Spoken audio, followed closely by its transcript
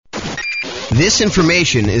This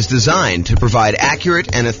information is designed to provide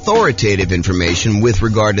accurate and authoritative information with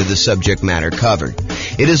regard to the subject matter covered.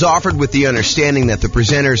 It is offered with the understanding that the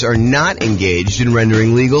presenters are not engaged in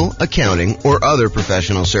rendering legal, accounting, or other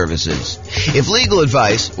professional services. If legal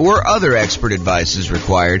advice or other expert advice is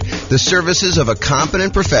required, the services of a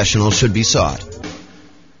competent professional should be sought.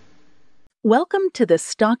 Welcome to the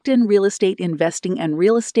Stockton Real Estate Investing and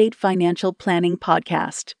Real Estate Financial Planning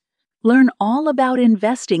Podcast. Learn all about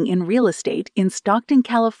investing in real estate in Stockton,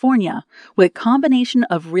 California, with a combination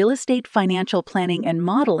of real estate financial planning and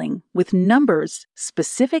modeling with numbers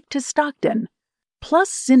specific to Stockton, plus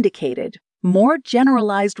syndicated, more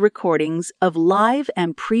generalized recordings of live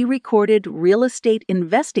and pre-recorded real estate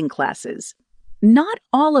investing classes, not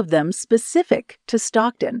all of them specific to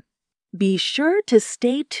Stockton. Be sure to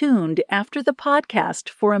stay tuned after the podcast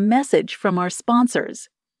for a message from our sponsors.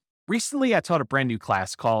 Recently, I taught a brand new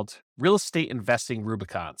class called Real Estate Investing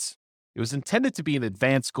Rubicons. It was intended to be an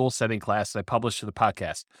advanced goal-setting class that I published to the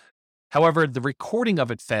podcast. However, the recording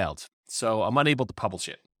of it failed, so I'm unable to publish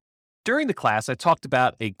it. During the class, I talked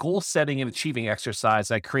about a goal-setting and achieving exercise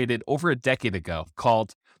I created over a decade ago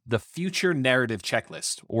called the Future Narrative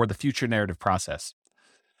Checklist, or the Future Narrative Process.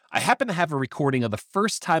 I happen to have a recording of the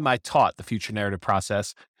first time I taught the Future Narrative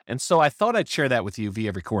Process, and so I thought I'd share that with you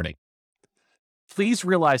via recording. Please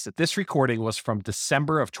realize that this recording was from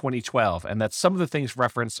December of 2012 and that some of the things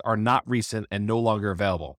referenced are not recent and no longer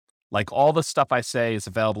available. Like all the stuff I say is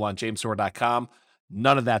available on jamesorr.com,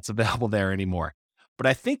 none of that's available there anymore. But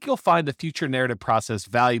I think you'll find the future narrative process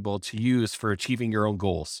valuable to use for achieving your own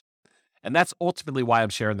goals. And that's ultimately why I'm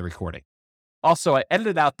sharing the recording. Also, I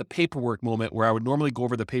edited out the paperwork moment where I would normally go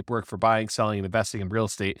over the paperwork for buying, selling, and investing in real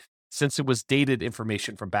estate since it was dated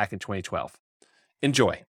information from back in 2012.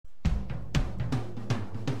 Enjoy.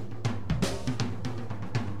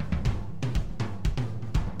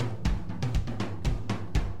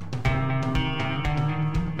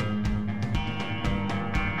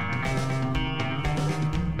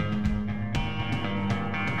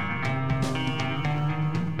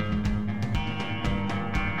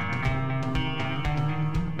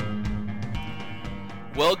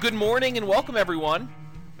 Well, good morning and welcome, everyone.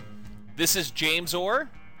 This is James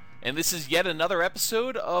Orr, and this is yet another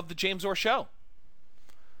episode of The James Orr Show.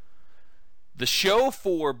 The show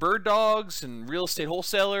for bird dogs and real estate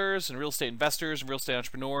wholesalers and real estate investors and real estate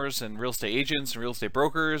entrepreneurs and real estate agents and real estate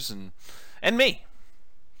brokers and me.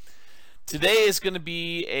 Today is going to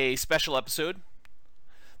be a special episode.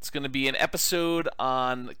 It's going to be an episode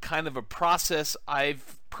on kind of a process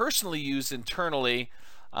I've personally used internally,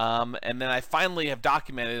 and then I finally have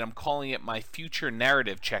documented. I'm calling it my future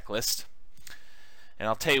narrative checklist. And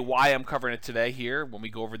I'll tell you why I'm covering it today here when we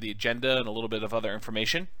go over the agenda and a little bit of other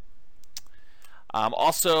information.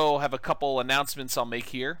 Also have a couple announcements I'll make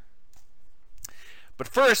here. But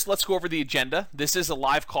first, let's go over the agenda. This is a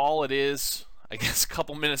live call. It is, I guess, a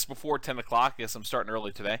couple minutes before 10 o'clock. I guess I'm starting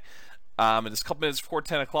early today. It's a couple minutes before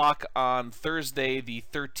 10 o'clock on Thursday, the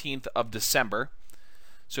 13th of December.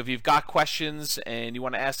 So if you've got questions and you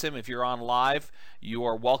want to ask them, if you're on live, you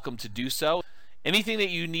are welcome to do so. Anything that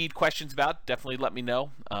you need questions about, definitely let me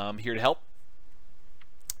know. I'm here to help.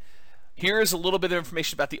 Here is a little bit of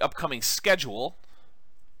information about the upcoming schedule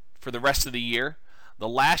for the rest of the year. The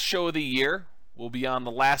last show of the year will be on the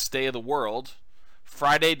last day of the world,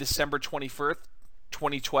 Friday, December 21st,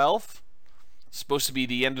 2012. It's supposed to be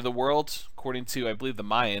the end of the world, according to, I believe, the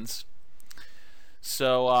Mayans.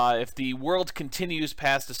 So if the world continues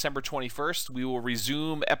past December 21st, we will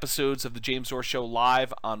resume episodes of the James Orr Show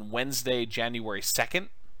live on Wednesday, January 2nd.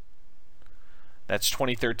 That's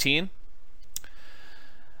 2013.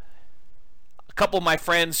 A couple of my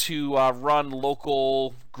friends who run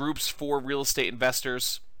local groups for real estate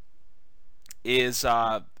investors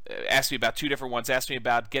asked me about two different ones. Asked me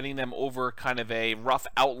about getting them over kind of a rough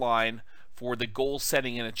outline for the goal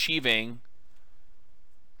setting and achieving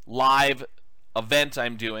live event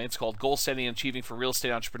I'm doing. It's called Goal Setting and Achieving for Real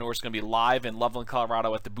Estate Entrepreneurs. It's going to be live in Loveland,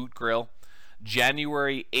 Colorado at the Boot Grill,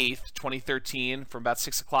 January 8th, 2013, from about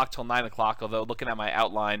 6 o'clock till 9 o'clock, although looking at my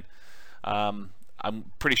outline, I'm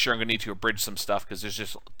pretty sure I'm going to need to abridge some stuff because there's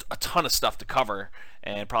just a ton of stuff to cover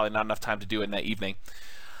and probably not enough time to do it in that evening.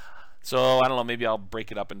 So I don't know, maybe I'll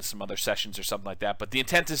break it up into some other sessions or something like that. But the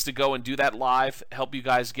intent is to go and do that live, help you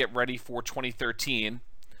guys get ready for 2013.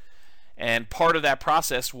 And part of that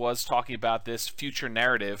process was talking about this future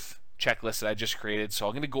narrative checklist that I just created. So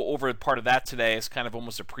I'm going to go over part of that today as kind of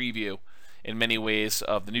almost a preview in many ways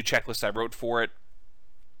of the new checklist I wrote for it,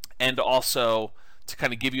 and also to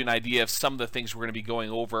kind of give you an idea of some of the things we're going to be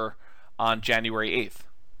going over on January 8th.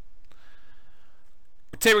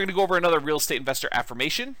 Today we're going to go over another real estate investor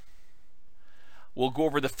affirmation. We'll go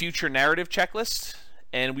over the future narrative checklist,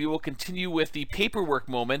 and we will continue with the paperwork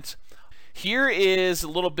moment. Here is a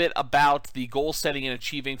little bit about the goal setting and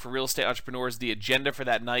achieving for real estate entrepreneurs, the agenda for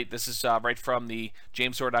that night. This is right from the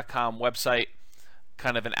jamesor.com website,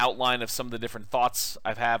 kind of an outline of some of the different thoughts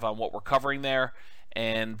I have on what we're covering there.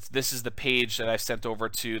 And this is the page that I sent over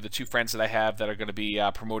to the two friends that I have that are going to be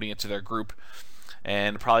promoting it to their group.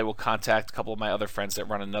 And probably will contact a couple of my other friends that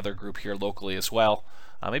run another group here locally as well.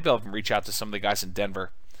 Maybe I'll even reach out to some of the guys in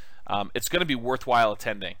Denver. It's going to be worthwhile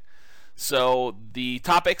attending. So the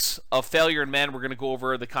topics of failure in men, we're going to go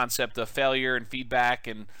over the concept of failure and feedback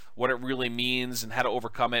and what it really means and how to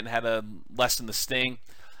overcome it and how to lessen the sting.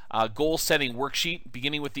 Goal setting worksheet,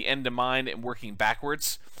 beginning with the end in mind and working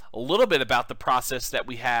backwards. A little bit about the process that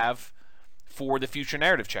we have for the future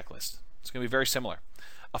narrative checklist. It's going to be very similar.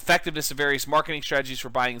 Effectiveness of various marketing strategies for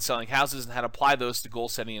buying and selling houses and how to apply those to goal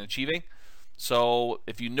setting and achieving. So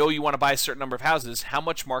if you know you want to buy a certain number of houses, how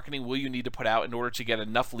much marketing will you need to put out in order to get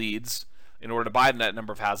enough leads in order to buy that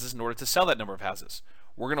number of houses, in order to sell that number of houses?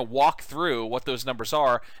 We're going to walk through what those numbers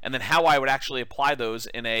are and then how I would actually apply those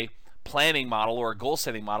in a planning model or a goal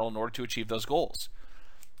setting model in order to achieve those goals.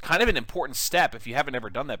 Kind of an important step if you haven't ever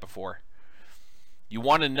done that before. You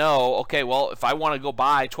want to know, okay, well, if I want to go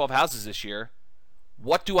buy 12 houses this year,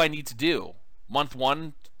 what do I need to do? Month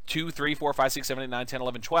 1, 2, 3, 4, 5, 6, 7, 8, 9, 10,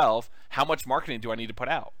 11, 12. How much marketing do I need to put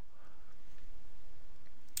out?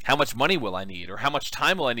 How much money will I need? Or how much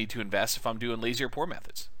time will I need to invest if I'm doing lazy or poor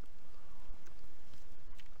methods?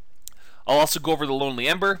 I'll also go over the Lonely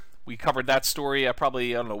Ember. We covered that story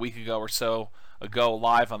probably, a week ago or so ago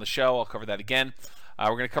live on the show. I'll cover that again.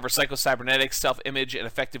 We're going to cover psycho-cybernetics, self-image, and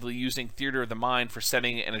effectively using theater of the mind for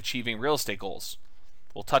setting and achieving real estate goals.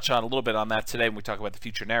 We'll touch on a little bit on that today when we talk about the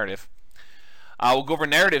future narrative. We'll go over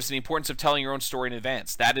narratives and the importance of telling your own story in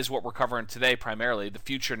advance. That is what we're covering today primarily. The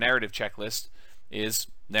future narrative checklist is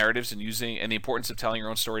narratives and the importance of telling your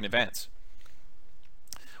own story in advance.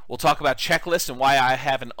 We'll talk about checklists and why I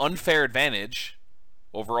have an unfair advantage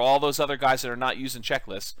over all those other guys that are not using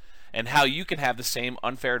checklists, and how you can have the same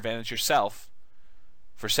unfair advantage yourself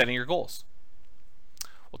for setting your goals.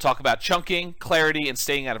 We'll talk about chunking, clarity, and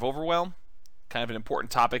staying out of overwhelm. Kind of an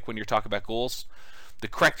important topic when you're talking about goals. The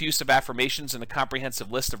correct use of affirmations and a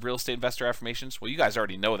comprehensive list of real estate investor affirmations. Well, you guys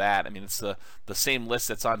already know that. I mean, it's the same list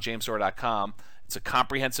that's on jamesor.com. It's a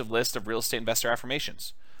comprehensive list of real estate investor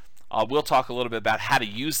affirmations. We'll talk a little bit about how to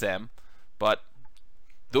use them, but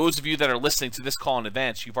those of you that are listening to this call in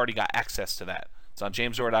advance, you've already got access to that. It's on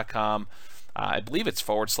jamesor.com. I believe it's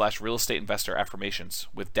 /real estate investor affirmations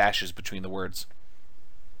with dashes between the words.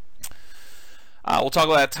 We'll talk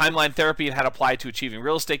about timeline therapy and how to apply it to achieving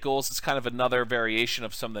real estate goals. It's kind of another variation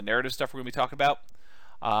of some of the narrative stuff we're going to be talking about.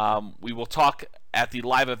 We will talk at the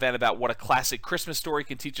live event about what a classic Christmas story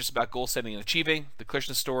can teach us about goal setting and achieving. The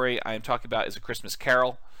Christmas story I am talking about is A Christmas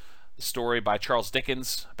Carol, the story by Charles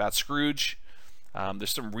Dickens about Scrooge.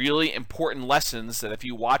 There's some really important lessons that if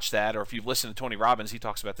you watch that, or if you've listened to Tony Robbins, he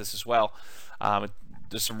talks about this as well.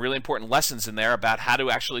 There's some really important lessons in there about how to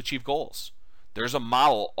actually achieve goals. There's a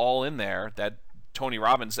model all in there that Tony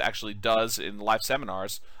Robbins actually does in live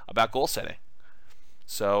seminars about goal setting.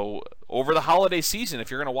 So over the holiday season,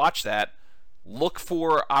 if you're going to watch that, look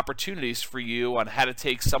for opportunities for you on how to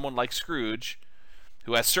take someone like Scrooge,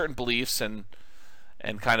 who has certain beliefs and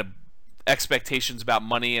kind of expectations about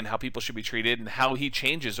money and how people should be treated, and how he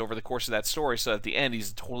changes over the course of that story, so at the end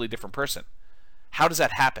he's a totally different person. How does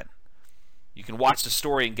that happen? You can watch the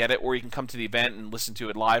story and get it, or you can come to the event and listen to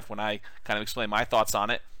it live when I kind of explain my thoughts on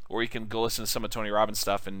it, or you can go listen to some of Tony Robbins'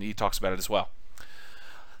 stuff and he talks about it as well.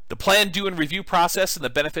 The plan, do, and review process and the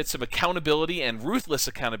benefits of accountability and ruthless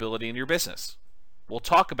accountability in your business. We'll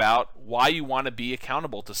talk about why you want to be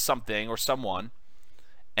accountable to something or someone,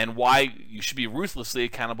 and why you should be ruthlessly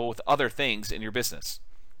accountable with other things in your business.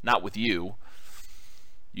 Not with you.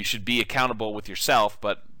 You should be accountable with yourself,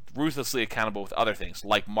 but ruthlessly accountable with other things,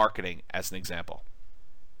 like marketing, as an example.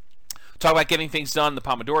 Talk about getting things done, the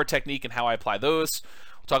Pomodoro technique, and how I apply those.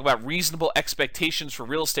 We'll talk about reasonable expectations for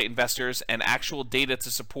real estate investors and actual data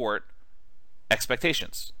to support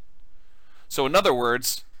expectations. So in other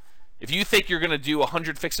words, if you think you're going to do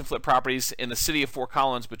 100 fix and flip properties in the city of Fort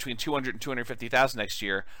Collins between 200 and 250,000 next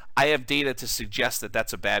year, I have data to suggest that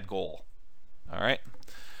that's a bad goal. All right.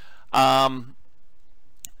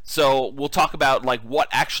 So we'll talk about like what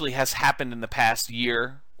actually has happened in the past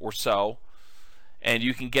year or so, and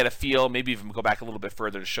you can get a feel. Maybe even go back a little bit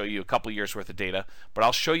further to show you a couple years worth of data. But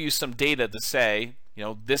I'll show you some data to say,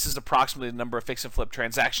 this is approximately the number of fix and flip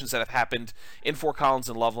transactions that have happened in Fort Collins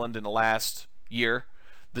and Loveland in the last year.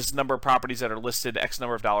 this number of properties that are listed X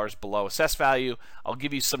number of dollars below assessed value. I'll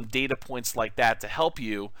give you some data points like that to help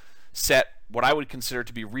you set what I would consider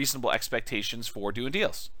to be reasonable expectations for doing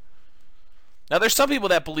deals. Now, there's some people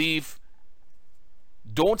that believe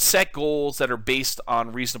don't set goals that are based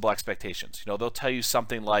on reasonable expectations. They'll tell you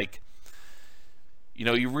something like,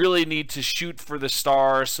 you really need to shoot for the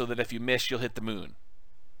stars so that if you miss, you'll hit the moon.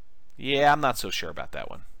 Yeah, I'm not so sure about that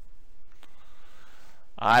one.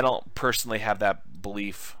 I don't personally have that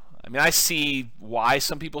belief. I mean, I see why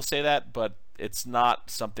some people say that, but it's not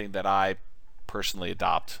something that I personally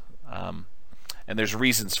adopt. And there's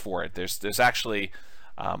reasons for it. There's actually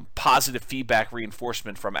positive feedback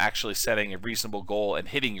reinforcement from actually setting a reasonable goal and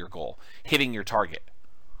hitting your goal, hitting your target.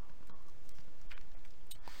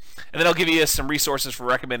 And then I'll give you some resources for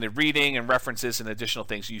recommended reading and references and additional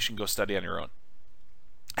things you can go study on your own.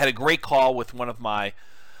 I had a great call with one of my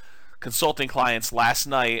consulting clients last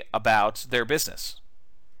night about their business.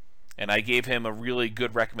 And I gave him a really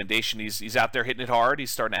good recommendation. He's out there hitting it hard. He's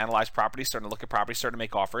starting to analyze properties, starting to look at properties, starting to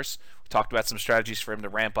make offers. We talked about some strategies for him to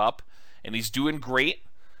ramp up. And he's doing great.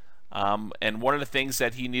 And one of the things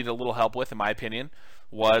that he needed a little help with, in my opinion,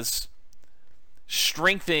 was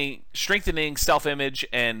strengthening self-image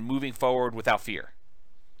and moving forward without fear.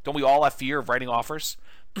 Don't we all have fear of writing offers?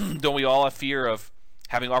 Don't we all have fear of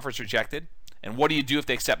having offers rejected? And what do you do if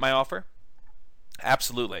they accept my offer?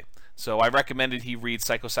 Absolutely. So I recommended he read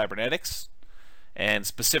Psycho-Cybernetics and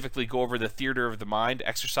specifically go over the Theater of the Mind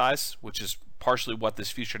exercise, which is partially what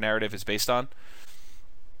this future narrative is based on.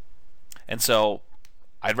 And so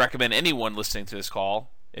I'd recommend anyone listening to this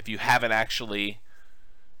call, if you haven't actually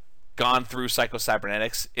gone through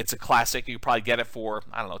Psycho-Cybernetics, it's a classic. You probably get it for,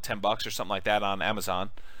 $10 or something like that on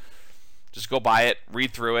Amazon. Just go buy it,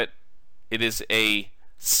 read through it. It is a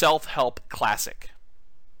self-help classic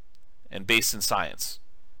and based in science.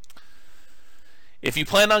 If you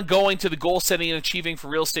plan on going to the Goal Setting and Achieving for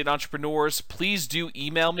Real Estate Entrepreneurs, please do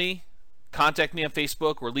email me, contact me on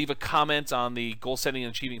Facebook, or leave a comment on the Goal Setting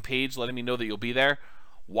and Achieving page letting me know that you'll be there.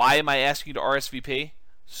 Why am I asking you to RSVP?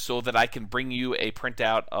 So that I can bring you a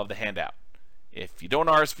printout of the handout. If you don't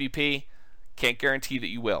RSVP, can't guarantee that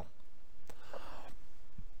you will.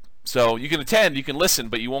 So you can attend, you can listen,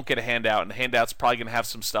 but you won't get a handout, and the handout's probably going to have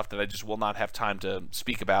some stuff that I just will not have time to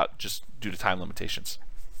speak about just due to time limitations.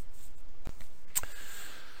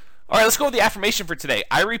 All right, let's go with the affirmation for today.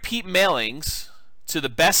 I repeat mailings to the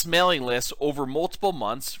best mailing list over multiple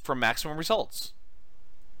months for maximum results.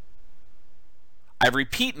 I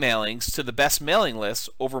repeat mailings to the best mailing lists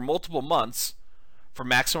over multiple months for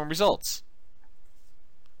maximum results.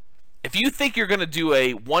 If you think you're going to do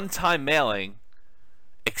a one-time mailing,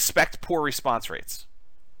 expect poor response rates.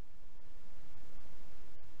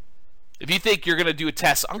 If you think you're going to do a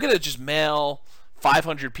test, I'm going to just mail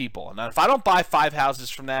 500 people. And if I don't buy 5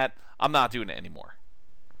 houses from that, I'm not doing it anymore.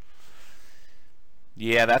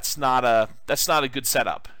 Yeah, that's not a good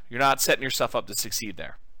setup. You're not setting yourself up to succeed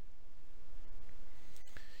there.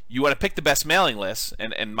 You want to pick the best mailing lists,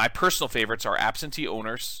 and my personal favorites are absentee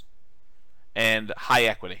owners and high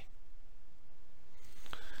equity.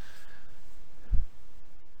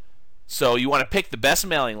 So you want to pick the best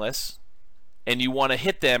mailing lists, and you want to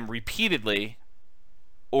hit them repeatedly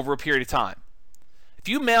over a period of time. If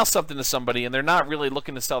you mail something to somebody and they're not really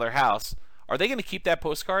looking to sell their house, are they going to keep that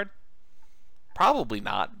postcard? Probably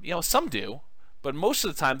not. Some do, but most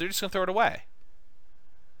of the time they're just going to throw it away.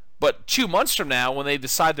 But 2 months from now, when they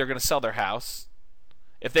decide they're going to sell their house,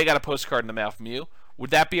 if they got a postcard in the mail from you,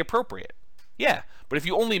 would that be appropriate? Yeah, but if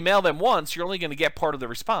you only mail them once, you're only going to get part of the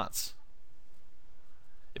response.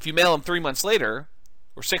 If you mail them 3 months later,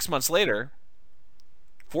 or 6 months later,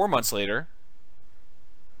 4 months later,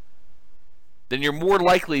 then you're more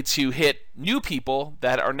likely to hit new people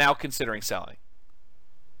that are now considering selling.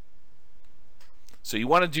 So you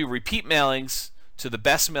want to do repeat mailings to the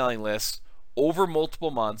best mailing list over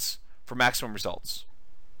multiple months for maximum results.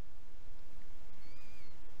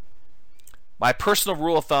 My personal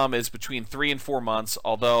rule of thumb is between 3 and 4 months,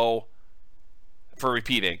 although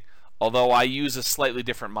I use a slightly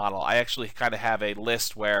different model. I actually kind of have a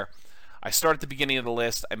list where I start at the beginning of the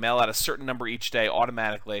list, I mail out a certain number each day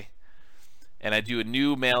automatically, and I do a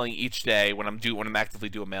new mailing each day when I'm actively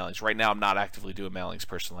doing mailings. Right now I'm not actively doing mailings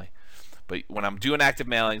personally. But when I'm doing active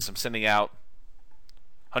mailings, I'm sending out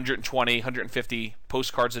 120, 150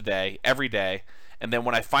 postcards a day, every day. And then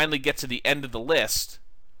when I finally get to the end of the list,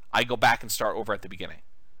 I go back and start over at the beginning.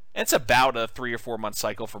 And it's about a 3 or 4 month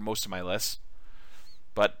cycle for most of my lists.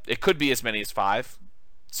 But it could be as many as 5.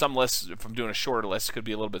 Some lists, if I'm doing a shorter list, could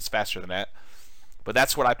be a little bit faster than that. But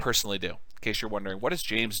that's what I personally do. In case you're wondering, what does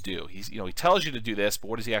James do? He tells you to do this, but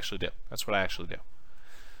what does he actually do? That's what I actually do.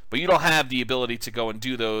 But you don't have the ability to go and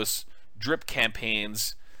do those drip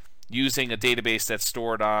campaigns using a database that's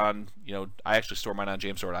stored on, I actually store mine on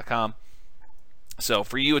jamesdoor.com. So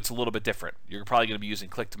for you, it's a little bit different. You're probably going to be using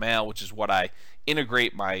click-to-mail, which is what I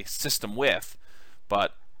integrate my system with,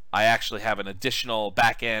 but I actually have an additional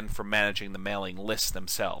back end for managing the mailing lists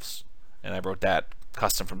themselves. And I wrote that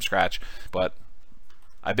custom from scratch, but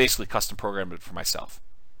I basically custom programmed it for myself.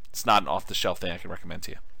 It's not an off-the-shelf thing I can recommend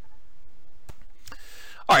to you.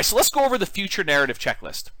 All right, so let's go over the future narrative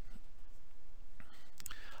checklist.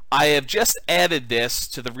 I have just added this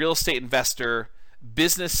to the real estate investor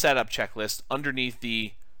business setup checklist underneath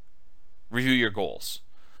the review your goals.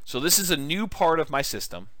 So this is a new part of my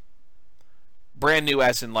system, brand new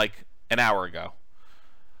as in like an hour ago.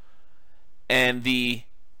 And the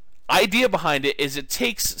idea behind it is it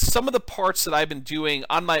takes some of the parts that I've been doing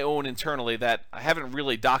on my own internally that I haven't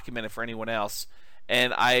really documented for anyone else,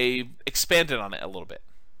 and I expanded on it a little bit.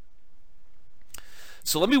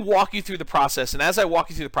 So let me walk you through the process, and as I walk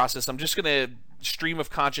you through the process, I'm just going to stream of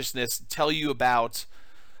consciousness tell you about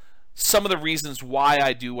some of the reasons why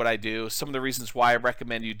I do what I do, some of the reasons why I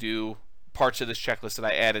recommend you do parts of this checklist that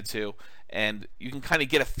I added to, and you can kind of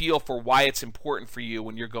get a feel for why it's important for you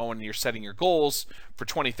when you're going and you're setting your goals for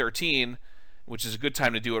 2013, which is a good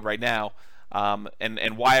time to do it right now,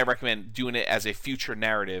 and why I recommend doing it as a future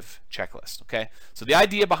narrative checklist. Okay, so the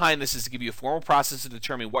idea behind this is to give you a formal process to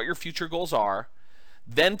determine what your future goals are,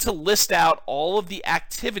 then to list out all of the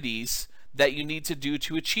activities that you need to do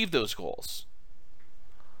to achieve those goals.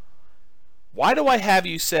 Why do I have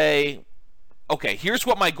you say, okay, here's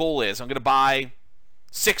what my goal is. I'm going to buy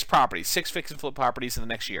 6 properties, 6 fix and flip properties in the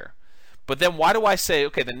next year. But then why do I say,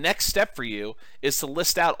 okay, the next step for you is to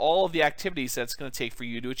list out all of the activities that it's going to take for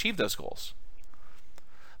you to achieve those goals?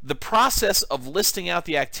 The process of listing out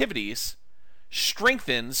the activities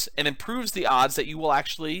strengthens and improves the odds that you will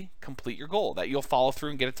actually complete your goal, that you'll follow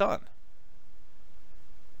through and get it done.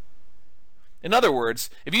 In other words,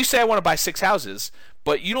 if you say I want to buy 6 houses,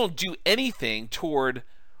 but you don't do anything toward,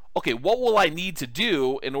 okay, what will I need to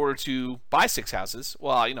do in order to buy 6 houses?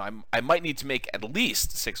 Well, I might need to make at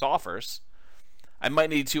least 6 offers. I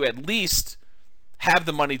might need to at least have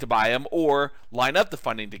the money to buy them or line up the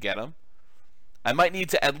funding to get them. I might need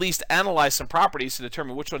to at least analyze some properties to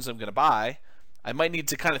determine which ones I'm going to buy. I might need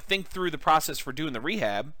to kind of think through the process for doing the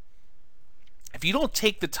rehab. If you don't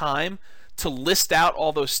take the time to list out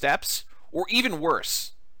all those steps, or even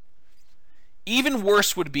worse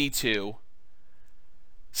would be to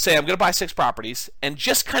say, I'm going to buy 6 properties, and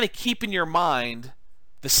just kind of keep in your mind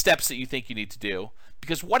the steps that you think you need to do.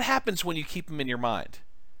 Because what happens when you keep them in your mind?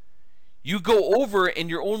 You go over in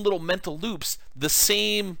your own little mental loops the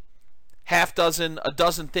same half dozen, a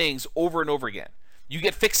dozen things over and over again. You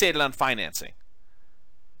get fixated on financing.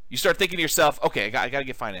 You start thinking to yourself, okay, I got to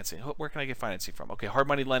get financing. Where can I get financing from? Okay, hard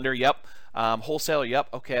money lender, yep. Wholesaler, yep,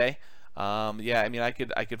 okay.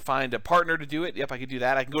 I could find a partner to do it. Yep, I could do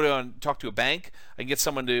that. I can go and talk to a bank. I can get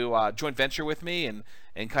someone to joint venture with me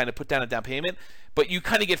and kind of put down a down payment. But you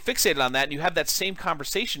kind of get fixated on that, and you have that same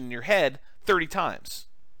conversation in your head 30 times,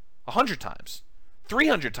 100 times,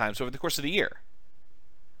 300 times over the course of the year.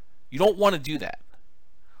 You don't want to do that.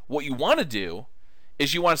 What you want to do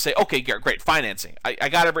is you want to say, okay, great, financing. I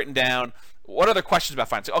got it written down. What other questions about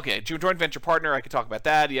financing? Okay, joint venture partner, I could talk about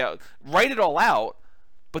that. Yeah, write it all out.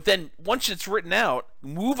 But then once it's written out,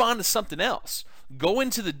 move on to something else. Go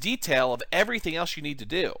into the detail of everything else you need to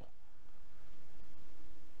do.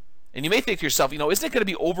 And you may think to yourself, isn't it going to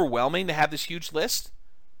be overwhelming to have this huge list?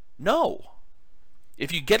 No.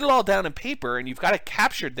 If you get it all down in paper and you've got it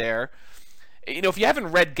captured there, if you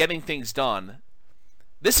haven't read Getting Things Done,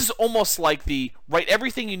 this is almost like the write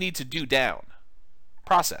everything you need to do down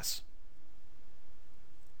process.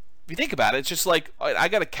 If you think about it, it's just like, I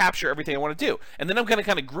got to capture everything I want to do. And then I'm going to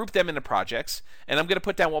kind of group them into projects, and I'm going to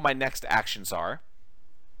put down what my next actions are.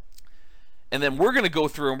 And then we're going to go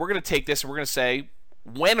through and we're going to take this and we're going to say,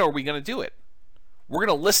 when are we going to do it? We're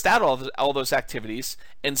going to list out all those activities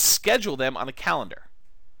and schedule them on a calendar.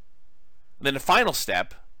 And then the final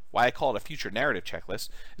step, why I call it a future narrative checklist,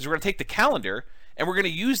 is we're going to take the calendar and we're going to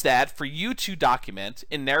use that for you to document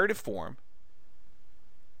in narrative form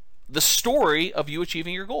the story of you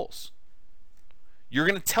achieving your goals. You're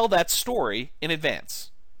going to tell that story in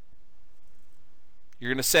advance. You're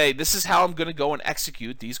going to say, this is how I'm going to go and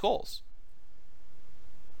execute these goals.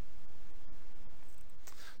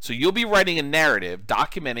 So you'll be writing a narrative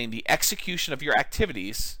documenting the execution of your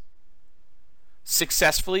activities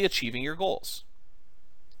successfully achieving your goals.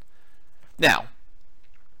 Now,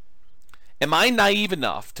 am I naive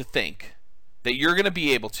enough to think that you're going to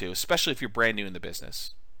be able to, especially if you're brand new in the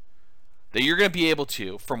business, that you're going to be able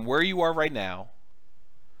to, from where you are right now,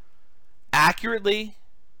 accurately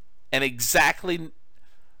and exactly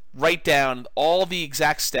write down all the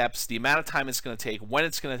exact steps, the amount of time it's going to take, when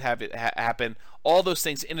it's going to have it happen, all those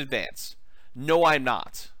things in advance. No, I'm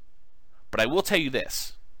not. But I will tell you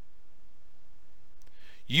this.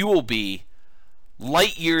 You will be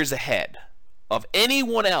light years ahead of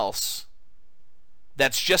anyone else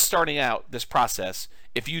that's just starting out this process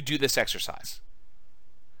if you do this exercise.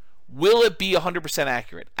 Will it be 100%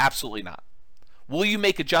 accurate? Absolutely not. Will you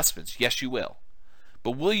make adjustments? Yes, you will.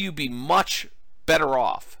 But will you be much better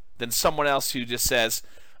off than someone else who just says,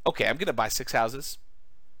 okay, I'm going to buy 6 houses,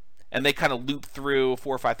 and they kind of loop through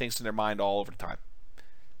 4 or 5 things in their mind all over the time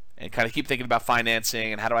and kind of keep thinking about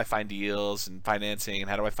financing and how do I find deals and financing and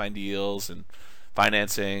how do I find deals and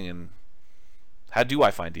financing and how do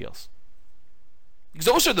I find deals? Because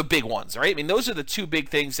those are the big ones, right? I mean, those are the 2 big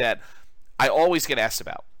things that I always get asked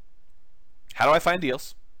about. How do I find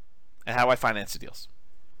deals? And how do I finance the deals?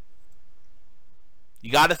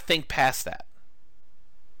 You got to think past that.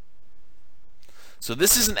 So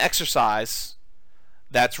this is an exercise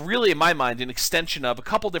that's really, in my mind, an extension of a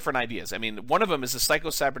couple different ideas. I mean, one of them is the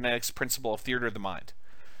psychocybernetics principle of theater of the mind.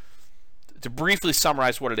 To briefly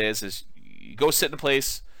summarize what it is you go sit in a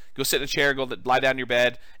place, go sit in a chair, go lie down in your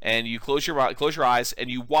bed, and you close your eyes, and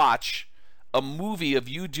you watch a movie of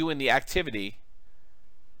you doing the activity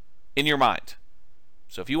in your mind.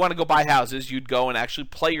 So if you want to go buy houses, you'd go and actually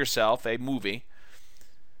play yourself a movie,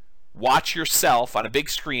 watch yourself on a big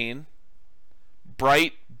screen,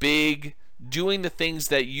 bright, big, doing the things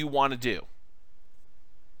that you want to do.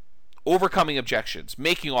 Overcoming objections,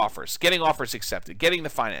 making offers, getting offers accepted, getting the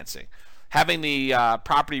financing, having the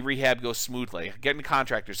property rehab go smoothly, getting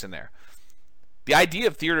contractors in there. The idea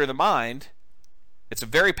of theater of the mind, it's a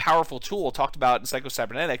very powerful tool talked about in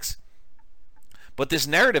psychocybernetics, but this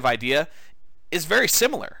narrative idea is very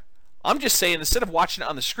similar. I'm just saying, instead of watching it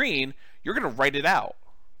on the screen, you're going to write it out.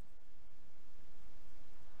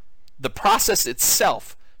 The process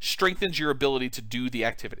itself strengthens your ability to do the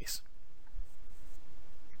activities.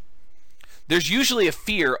 There's usually a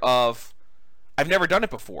fear of, I've never done it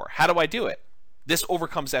before. How do I do it? This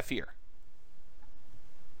overcomes that fear.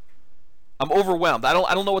 I'm overwhelmed. I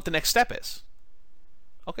don't know what the next step is.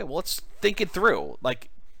 Okay, well, let's think it through. Like,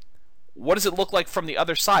 what does it look like from the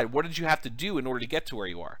other side? What did you have to do in order to get to where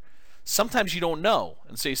you are? Sometimes you don't know.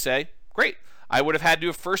 And so you say, great, I would have had to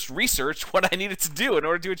have first researched what I needed to do in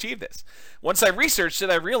order to achieve this. Once I researched it,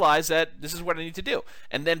 I realized that this is what I need to do.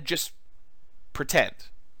 And then just pretend.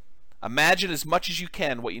 Imagine as much as you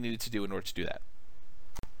can what you needed to do in order to do that.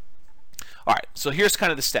 All right, so here's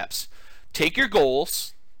kind of the steps. Take your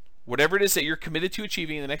goals, whatever it is that you're committed to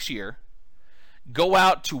achieving in the next year, go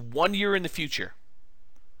out to 1 year in the future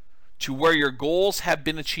to where your goals have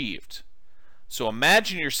been achieved. So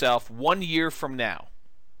imagine yourself 1 year from now.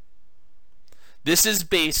 This is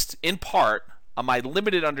based in part on my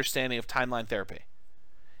limited understanding of timeline therapy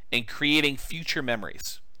and creating future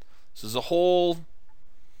memories. So there's a whole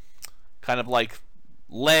kind of like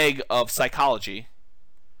leg of psychology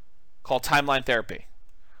called timeline therapy,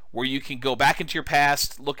 where you can go back into your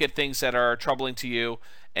past, look at things that are troubling to you,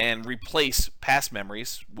 and replace past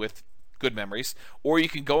memories with good memories, or you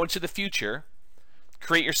can go into the future,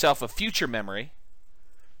 create yourself a future memory,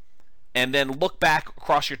 and then look back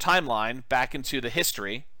across your timeline, back into the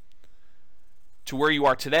history, to where you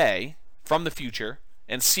are today, from the future,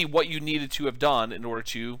 and see what you needed to have done in order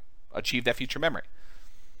to achieve that future memory.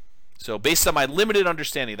 So based on my limited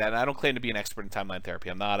understanding of that, and I don't claim to be an expert in timeline therapy,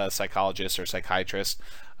 I'm not a psychologist or psychiatrist,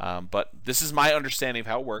 but this is my understanding of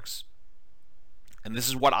how it works, and this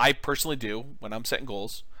is what I personally do when I'm setting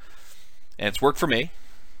goals, and it's worked for me,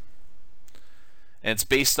 and it's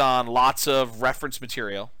based on lots of reference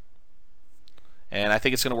material, and I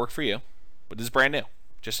think it's going to work for you, but this is brand new,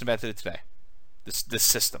 just invented it today, this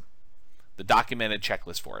system, the documented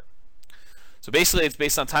checklist for it. So basically it's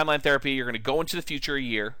based on timeline therapy. You're going to go into the future a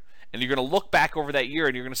year, and you're going to look back over that year,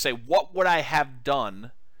 and you're going to say, what would I have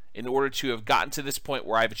done in order to have gotten to this point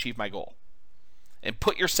where I've achieved my goal? And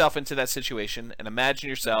put yourself into that situation and imagine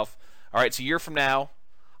yourself, all right, it's a year from now,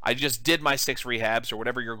 I just did my 6 rehabs or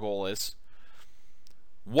whatever your goal is.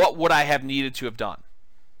 What would I have needed to have done?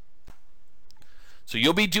 So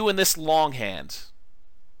you'll be doing this longhand,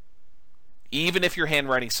 even if your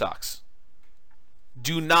handwriting sucks.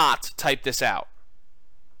 Do not type this out.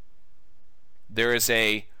 There is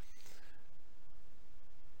a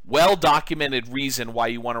well-documented reason why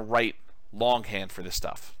you want to write longhand for this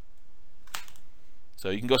stuff. So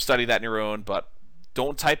you can go study that on your own, but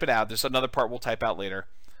don't type it out. There's another part we'll type out later.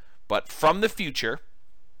 But from the future,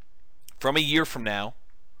 from a year from now,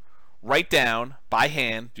 write down by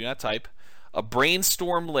hand, do not type, a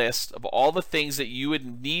brainstorm list of all the things that you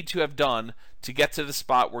would need to have done to get to the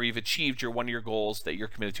spot where you've achieved one of your goals that you're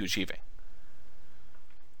committed to achieving.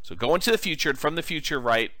 So go into the future, and from the future,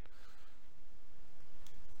 write,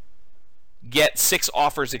 get 6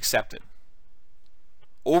 offers accepted.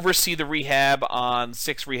 Oversee the rehab on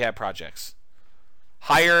 6 rehab projects.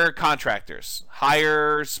 Hire contractors.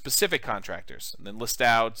 Hire specific contractors. And then list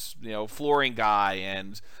out, flooring guy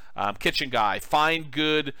and kitchen guy. Find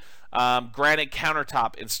good granite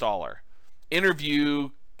countertop installer. Interview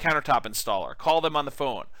countertop installer. Call them on the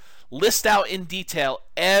phone. List out in detail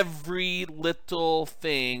every little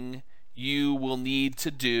thing you will need to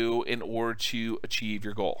do in order to achieve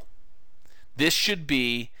your goal. This should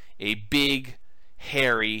be a big,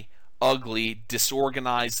 hairy, ugly,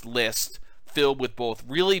 disorganized list filled with both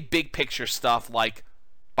really big picture stuff like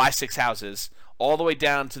buy 6 houses, all the way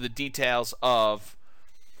down to the details of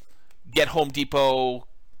get Home Depot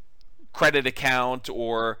credit account,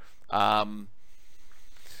 or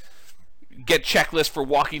get checklist for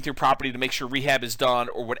walking through property to make sure rehab is done,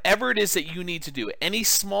 or whatever it is that you need to do. Any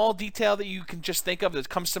small detail that you can just think of that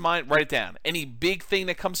comes to mind, write it down. Any big thing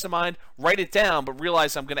that comes to mind, write it down, but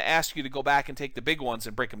realize I'm going to ask you to go back and take the big ones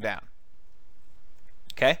and break them down.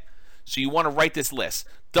 Okay? So you want to write this list.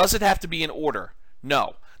 Does it have to be in order?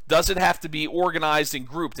 No. Does it have to be organized and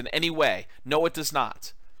grouped in any way? No, it does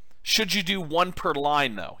not. Should you do 1 per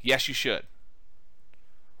line, though? Yes, you should.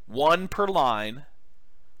 1 per line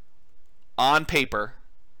on paper.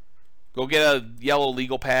 Go get a yellow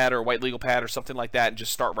legal pad or a white legal pad or something like that and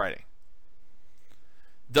just start writing.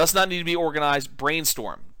 Does not need to be organized.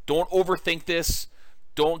 Brainstorm. Don't overthink this.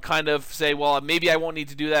 Don't kind of say, well, maybe I won't need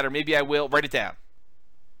to do that, or maybe I will. Write it down.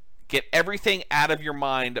 Get everything out of your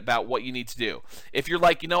mind about what you need to do. If you're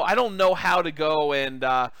like, I don't know how to go and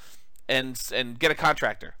get a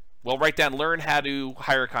contractor. Well, write down, learn how to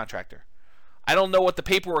hire a contractor. I don't know what the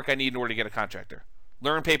paperwork I need in order to get a contractor.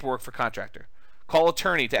 Learn paperwork for contractor. Call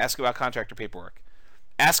attorney to ask about contractor paperwork.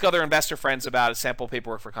 Ask other investor friends about a sample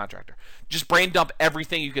paperwork for contractor. Just brain dump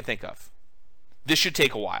everything you could think of. This should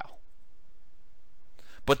take a while.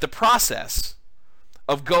 But the process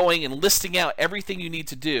of going and listing out everything you need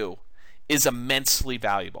to do is immensely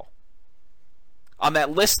valuable. On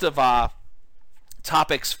that list of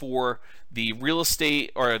topics for the real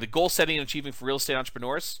estate, or the goal setting and achieving for real estate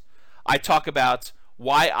entrepreneurs, I talk about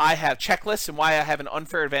why I have checklists and why I have an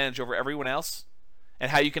unfair advantage over everyone else,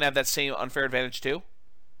 and how you can have that same unfair advantage too.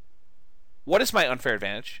 What is my unfair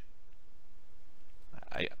advantage?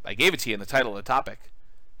 I gave it to you in the title of the topic.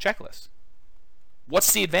 Checklist.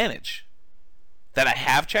 What's the advantage? That I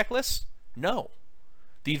have checklists? No.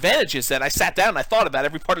 The advantage is that I sat down and I thought about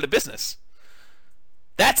every part of the business.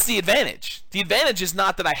 That's the advantage. The advantage is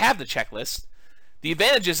not that I have the checklist. The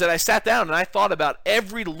advantage is that I sat down and I thought about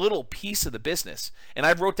every little piece of the business. And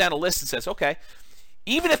I wrote down a list that says, okay,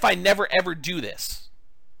 even if I never ever do this,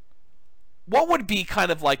 what would be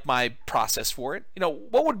kind of like my process for it?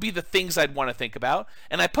 What would be the things I'd want to think about?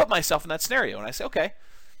 And I put myself in that scenario and I say, okay,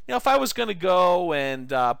 if I was going to go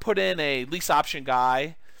and put in a lease option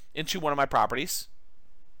guy into one of my properties,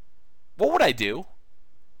 what would I do?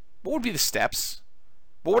 What would be the steps?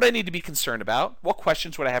 What would I need to be concerned about? What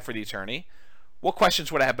questions would I have for the attorney? What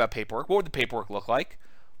questions would I have about paperwork? What would the paperwork look like?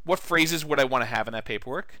 What phrases would I want to have in that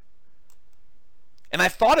paperwork? And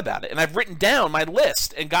I've thought about it, and I've written down my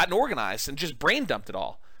list and gotten organized and just brain dumped it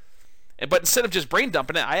all. But instead of just brain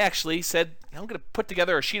dumping it, I actually said, I'm going to put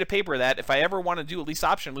together a sheet of paper that if I ever want to do a lease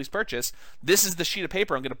option, lease purchase, this is the sheet of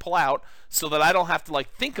paper I'm going to pull out so that I don't have to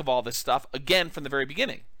think of all this stuff again from the very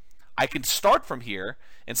beginning. I can start from here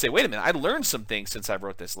and say, wait a minute, I learned some things since I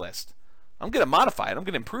wrote this list. I'm going to modify it. I'm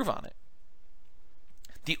going to improve on it.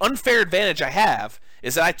 The unfair advantage I have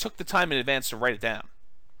is that I took the time in advance to write it down.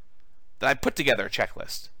 That I put together a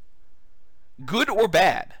checklist. Good or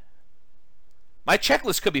bad. My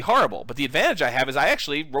checklist could be horrible, but the advantage I have is I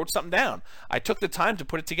actually wrote something down. I took the time to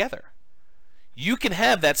put it together. You can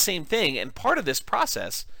have that same thing, and part of this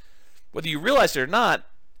process, whether you realize it or not,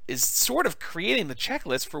 is sort of creating the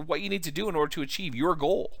checklist for what you need to do in order to achieve your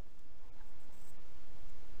goal.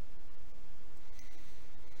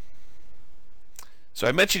 So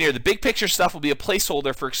I mentioned here, the big picture stuff will be a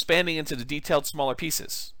placeholder for expanding into the detailed smaller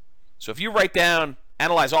pieces. So if you write down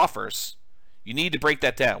analyze offers, you need to break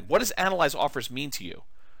that down. What does analyze offers mean to you?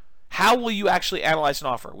 How will you actually analyze an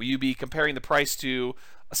offer? Will you be comparing the price to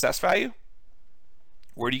assessed value?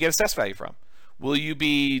 Where do you get assessed value from? Will you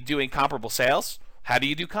be doing comparable sales? How do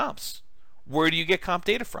you do comps? Where do you get comp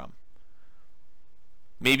data from?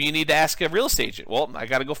 Maybe you need to ask a real estate agent. Well, I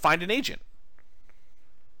got to go find an agent.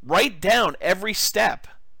 Write down every step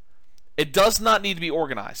It does not need to be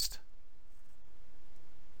organized.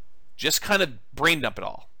 Just kind of brain dump it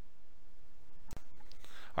all.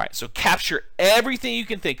 All right, so capture everything you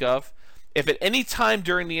can think of. If at any time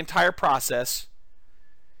during the entire process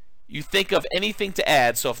you think of anything to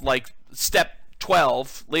add, so if like step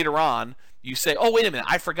 12 later on, you say, oh, wait a minute,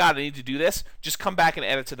 I forgot I need to do this, just come back and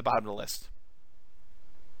add it to the bottom of the list.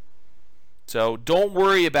 So don't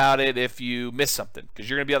worry about it if you miss something, because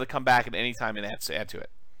you're going to be able to come back at any time and add to it.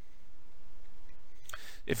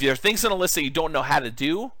 If there are things on a list that you don't know how to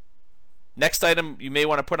do, next item you may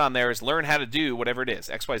want to put on there is learn how to do whatever it is,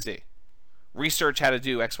 XYZ. Research how to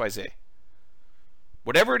do XYZ.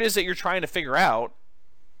 Whatever it is that you're trying to figure out,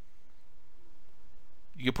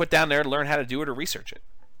 you can put down there, learn how to do it or research it.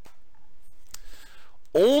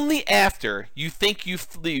 Only after you think you've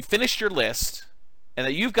finished your list and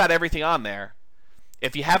that you've got everything on there,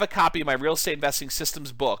 if you have a copy of my Real Estate Investing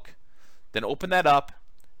Systems book, then open that up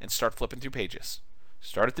and start flipping through pages.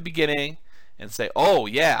 Start at the beginning and say, oh,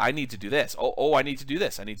 yeah, I need to do this. Oh, I need to do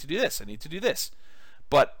this. I need to do this. I need to do this.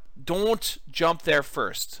 But don't jump there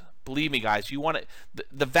first. Believe me, guys, you want it.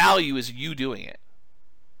 The value is you doing it.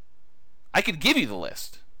 I could give you the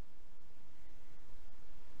list.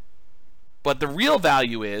 But the real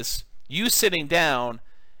value is you sitting down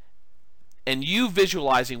and you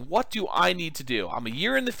visualizing, what do I need to do? I'm a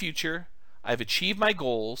year in the future. I've achieved my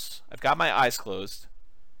goals. I've got my eyes closed.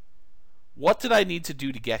 What did I need to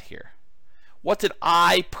do to get here? What did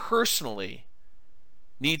I personally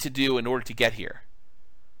need to do in order to get here?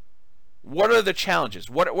 What are the challenges?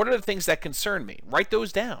 What are the things that concern me? Write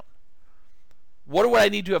those down. What would I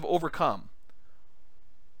need to have overcome?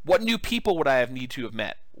 What new people would I need to have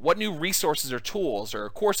met? What new resources or tools or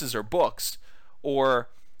courses or books or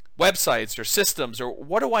websites or systems, or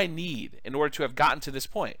what do I need in order to have gotten to this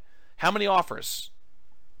point? How many offers?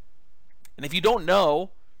 And if you don't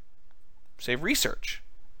know, say research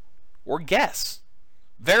or guess.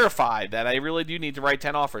 Verify that I really do need to write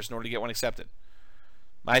 10 offers in order to get one accepted.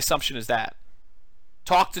 My assumption is that.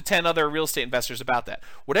 Talk to 10 other real estate investors about that.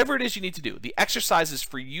 Whatever it is you need to do, the exercise is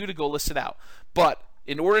for you to go list it out. But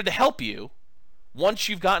in order to help you, once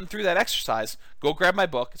you've gotten through that exercise, go grab my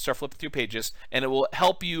book and start flipping through pages, and it will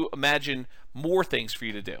help you imagine more things for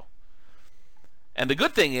you to do. And the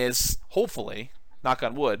good thing is, hopefully, knock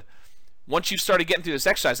on wood, once you've started getting through this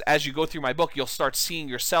exercise, as you go through my book, you'll start seeing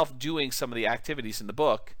yourself doing some of the activities in the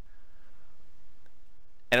book,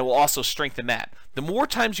 and it will also strengthen that. The more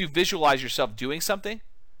times you visualize yourself doing something,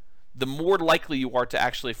 the more likely you are to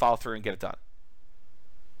actually follow through and get it done.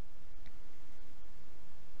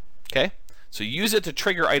 Okay? So use it to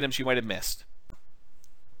trigger items you might have missed.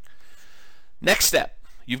 Next step,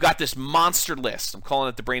 you've got this monster list. I'm calling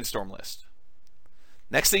it the brainstorm list.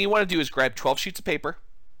 Next thing you want to do is grab 12 sheets of paper,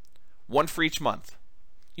 one for each month.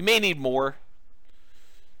 You may need more,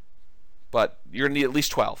 but you're going to need at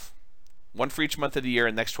least 12. One for each month of the year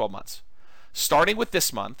in the next 12 months. Starting with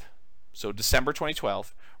this month, so December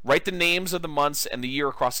 2012, write the names of the months and the year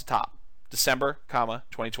across the top. December,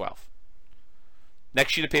 2012.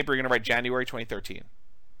 Next sheet of paper, you're going to write January 2013.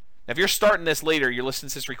 Now, if you're starting this later, you're listening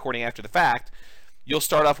to this recording after the fact, you'll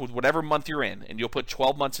start off with whatever month you're in, and you'll put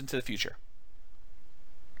 12 months into the future.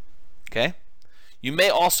 Okay? You may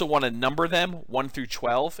also want to number them 1 through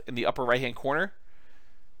 12 in the upper right-hand corner.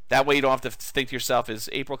 That way you don't have to think to yourself, is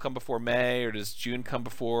April come before May, or does June come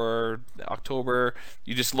before October?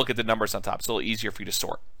 You just look at the numbers on top. It's a little easier for you to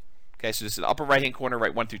sort. Okay, so just in the upper right-hand corner,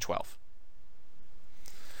 write 1 through 12.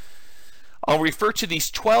 I'll refer to these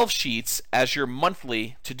 12 sheets as your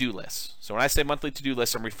monthly to-do list. So when I say monthly to-do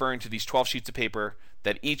list, I'm referring to these 12 sheets of paper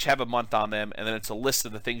that each have a month on them, and then it's a list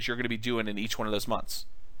of the things you're going to be doing in each one of those months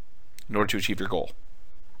in order to achieve your goal.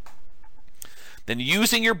 Then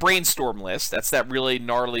using your brainstorm list, that's that really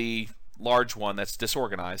gnarly, large one that's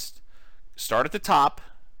disorganized, start at the top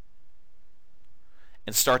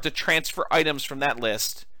and start to transfer items from that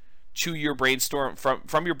list to your brainstorm,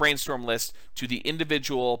 from your brainstorm list to the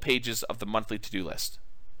individual pages of the monthly to-do list.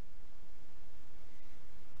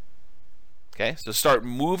 Okay, so start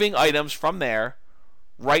moving items from there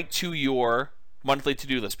right to your monthly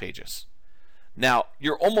to-do list pages. Now,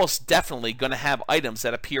 you're almost definitely going to have items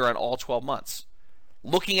that appear on all 12 months.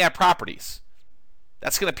 Looking at properties,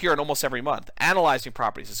 that's going to appear on almost every month. Analyzing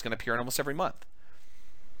properties is going to appear on almost every month.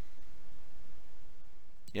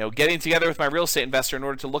 You know, getting together with my real estate investor in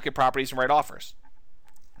order to look at properties and write offers.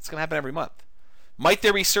 That's going to happen every month. Might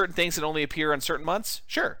there be certain things that only appear on certain months?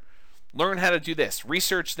 Sure. Learn how to do this.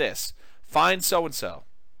 Research this. Find so-and-so.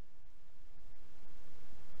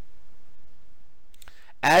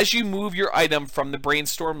 As you move your item from the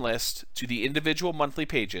brainstorm list to the individual monthly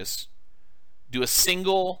pages, do a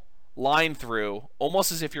single line through,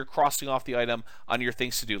 almost as if you're crossing off the item on your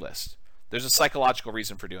things to do list. There's a psychological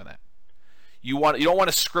reason for doing that. You don't want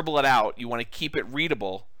to scribble it out. You want to keep it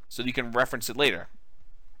readable so that you can reference it later.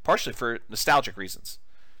 Partially for nostalgic reasons.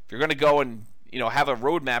 If you're going to go and have a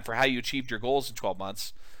roadmap for how you achieved your goals in 12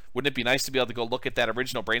 months, wouldn't it be nice to be able to go look at that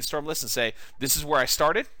original brainstorm list and say, this is where I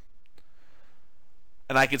started?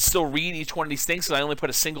 And I could still read each one of these things because I only put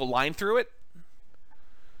a single line through it?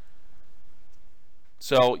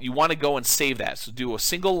 So you want to go and save that. So do a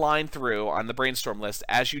single line through on the brainstorm list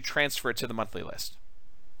as you transfer it to the monthly list.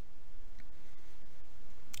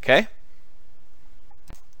 Okay?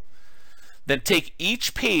 Then take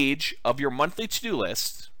each page of your monthly to-do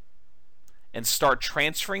list and start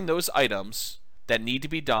transferring those items that need to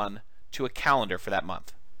be done to a calendar for that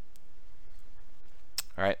month.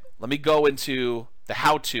 All right, let me go into the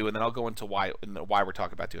how-to, and then I'll go into why we're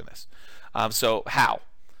talking about doing this. So how?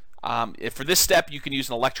 If for this step, you can use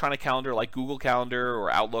an electronic calendar like Google Calendar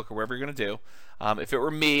or Outlook or whatever you're going to do. If it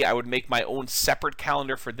were me, I would make my own separate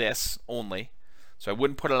calendar for this only. So I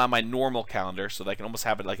wouldn't put it on my normal calendar, so that I can almost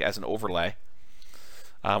have it like as an overlay.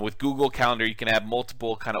 With Google Calendar, you can have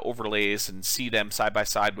multiple kind of overlays and see them side by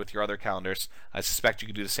side with your other calendars. I suspect you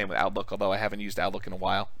can do the same with Outlook, although I haven't used Outlook in a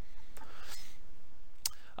while.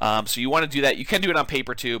 So you want to do that. You can do it on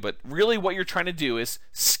paper too, but really what you're trying to do is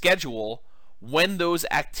schedule when those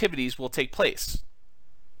activities will take place.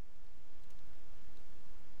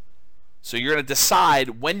 So you're going to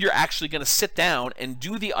decide when you're actually going to sit down and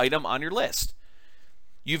do the item on your list.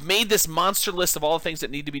 You've made this monster list of all the things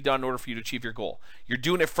that need to be done in order for you to achieve your goal. You're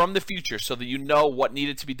doing it from the future so that you know what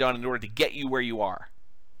needed to be done in order to get you where you are.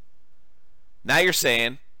 Now you're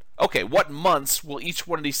saying, okay, what months will each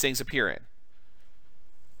one of these things appear in?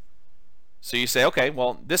 So you say, okay,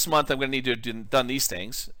 well, this month I'm going to need to have done these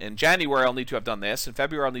things. In January, I'll need to have done this. In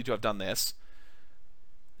February, I'll need to have done this.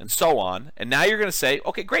 And so on. And now you're going to say,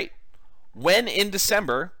 okay, great. When in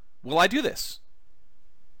December will I do this?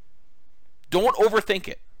 Don't overthink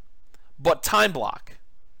it, but time block.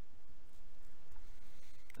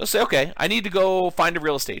 They'll say, okay, I need to go find a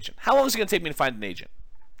real estate agent. How long is it going to take me to find an agent?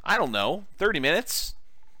 I don't know, 30 minutes?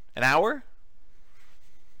 An hour?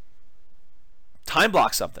 Time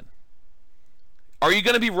block something. Are you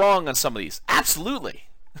going to be wrong on some of these? Absolutely.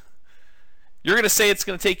 You're going to say it's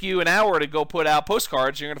going to take you an hour to go put out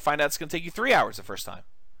postcards. You're going to find out it's going to take you 3 hours the first time.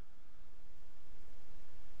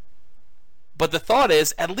 But the thought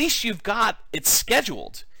is, at least you've got it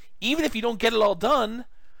scheduled. Even if you don't get it all done,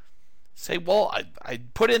 say, well, I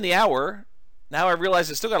put in the hour. Now I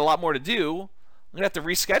realize I still got a lot more to do. I'm going to have to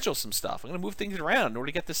reschedule some stuff. I'm going to move things around in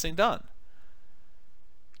order to get this thing done.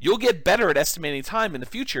 You'll get better at estimating time in the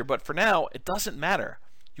future, but for now, it doesn't matter.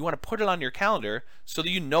 You want to put it on your calendar so that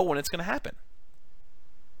you know when it's going to happen.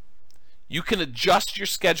 You can adjust your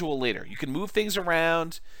schedule later. You can move things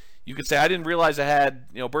around. You could say, I didn't realize I had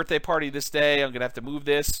a birthday party this day. I'm going to have to move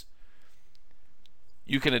this.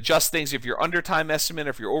 You can adjust things if you're under time estimate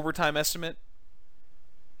or if you're over time estimate.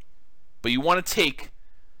 But you want to take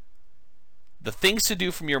the things to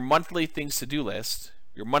do from your monthly things to do list,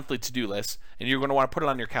 your monthly to-do list, and you're going to want to put it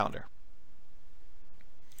on your calendar.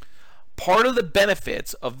 Part of the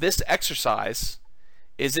benefits of this exercise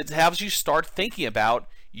is it helps you start thinking about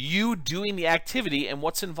you doing the activity and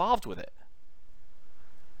what's involved with it.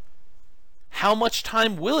 How much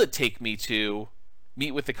time will it take me to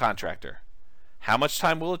meet with the contractor? How much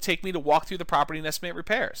time will it take me to walk through the property and estimate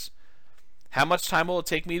repairs? How much time will it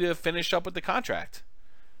take me to finish up with the contract?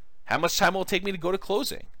 How much time will it take me to go to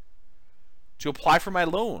closing? To apply for my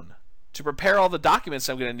loan? To prepare all the documents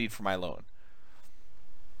I'm going to need for my loan?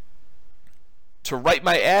 To write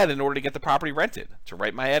my ad in order to get the property rented? To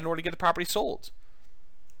write my ad in order to get the property sold?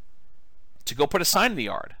 To go put a sign in the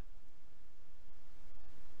yard?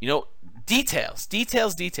 Details.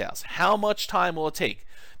 How much time will it take?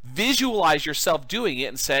 Visualize yourself doing it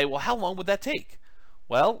and say, well, how long would that take?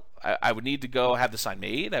 Well, I would need to go have the sign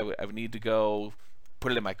made. I would need to go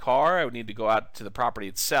put it in my car. I would need to go out to the property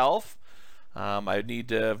itself. I would need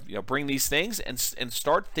to bring these things and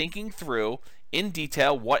start thinking through in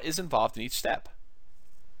detail what is involved in each step.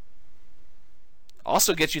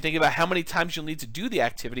 Also gets you thinking about how many times you'll need to do the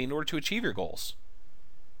activity in order to achieve your goals.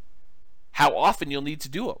 How often you'll need to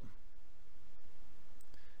do them.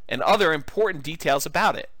 And other important details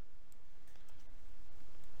about it.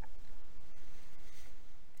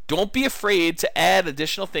 Don't be afraid to add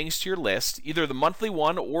additional things to your list, either the monthly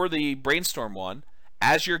one or the brainstorm one,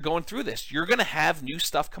 as you're going through this. You're going to have new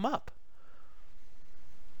stuff come up.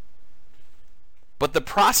 But the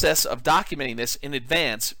process of documenting this in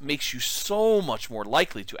advance makes you so much more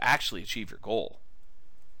likely to actually achieve your goal.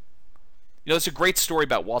 It's a great story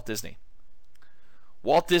about Walt Disney.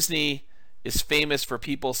 Walt Disney is famous for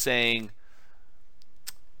people saying,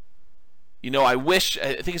 I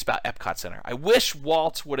think it's about Epcot Center. I wish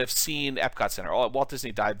Walt would have seen Epcot Center. Walt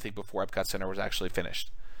Disney died, I think, before Epcot Center was actually finished.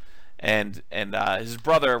 And his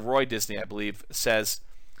brother, Roy Disney, I believe, says,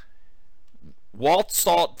 Walt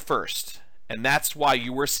saw it first, and that's why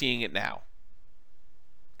you were seeing it now.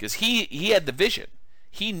 Because he had the vision.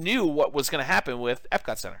 He knew what was going to happen with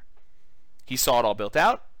Epcot Center. He saw it all built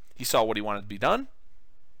out. He saw what he wanted to be done.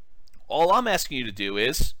 All I'm asking you to do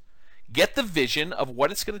is get the vision of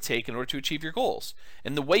what it's going to take in order to achieve your goals.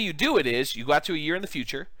 And the way you do it is you go out to a year in the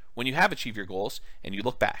future when you have achieved your goals and you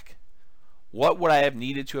look back. What would I have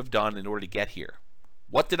needed to have done in order to get here?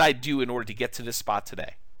 What did I do in order to get to this spot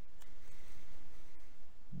today?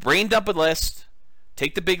 Brain dump a list,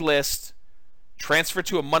 take the big list, transfer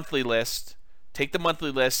to a monthly list, take the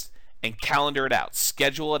monthly list, and calendar it out.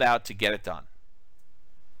 Schedule it out to get it done.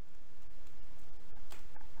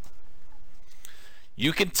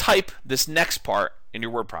 You can type this next part in your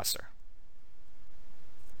word processor.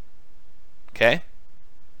 Okay?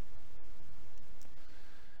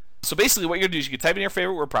 So basically what you're going to do is you can type in your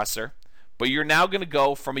favorite word processor, but you're now going to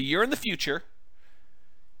go from a year in the future.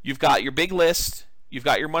 You've got your big list, you've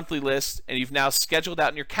got your monthly list, and you've now scheduled out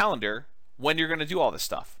in your calendar when you're going to do all this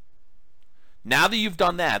stuff. Now that you've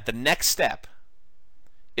done that, the next step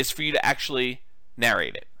is for you to actually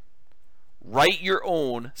narrate it. Write your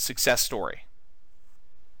own success story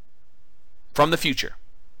from the future.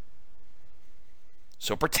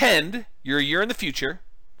 So pretend you're a year in the future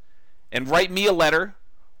and write me a letter,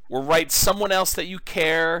 or write someone else that you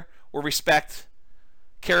care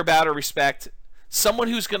about or respect, someone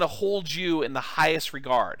who's going to hold you in the highest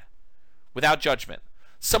regard without judgment,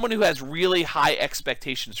 someone who has really high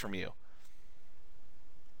expectations from you.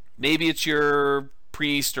 Maybe it's your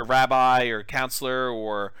priest or rabbi or counselor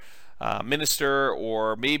or minister,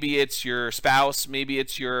 or maybe it's your spouse, maybe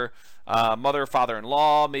it's your mother or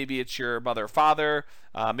father-in-law, maybe it's your mother or father,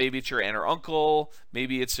 maybe it's your aunt or uncle,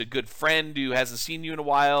 maybe it's a good friend who hasn't seen you in a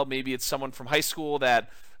while, maybe it's someone from high school that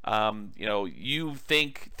you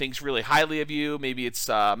think thinks really highly of you, maybe it's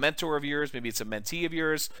a mentor of yours, maybe it's a mentee of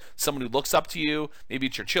yours, someone who looks up to you, maybe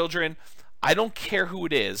it's your children. I don't care who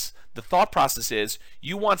it is. The thought process is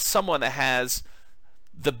you want someone that has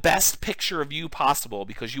the best picture of you possible,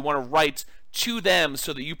 because you want to write to them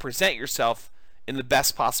so that you present yourself in the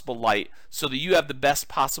best possible light, so that you have the best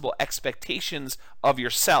possible expectations of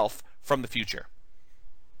yourself from the future.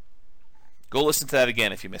 Go listen to that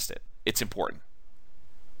again if you missed it. It's important.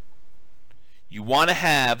 You want to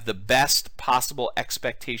have the best possible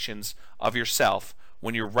expectations of yourself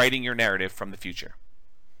when you're writing your narrative from the future.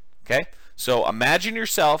 Okay? So imagine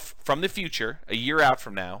yourself from the future, a year out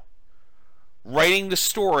from now, writing the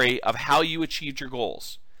story of how you achieved your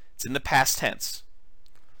goals. It's in the past tense.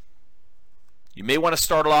 You may want to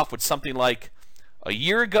start off with something like, a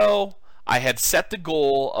year ago, I had set the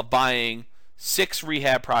goal of buying 6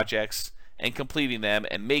 rehab projects and completing them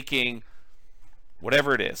and making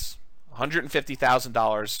whatever it is,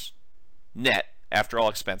 $150,000 net after all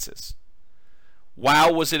expenses.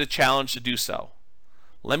 Wow, was it a challenge to do so?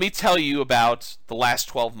 Let me tell you about the last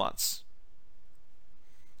 12 months.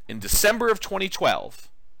 In December of 2012,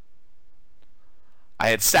 I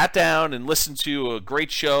had sat down and listened to a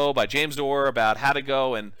great show by James Orr about how to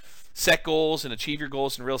go and set goals and achieve your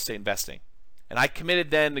goals in real estate investing. And I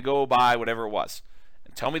committed then to go buy whatever it was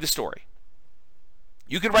and tell me the story.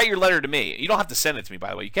 You can write your letter to me. You don't have to send it to me,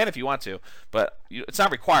 by the way. You can if you want to, but it's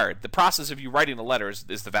not required. The process of you writing the letter is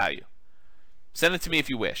the value. Send it to me if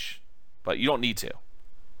you wish, but you don't need to.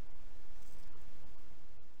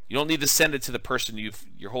 You don't need to send it to the person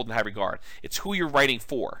you're holding in high regard. It's who you're writing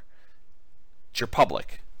for. It's your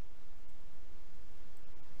public.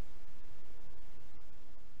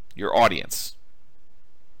 Your audience.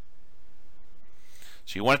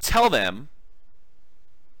 So you want to tell them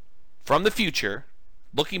from the future,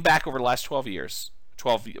 looking back over the last 12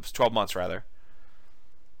 months rather,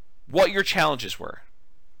 what your challenges were.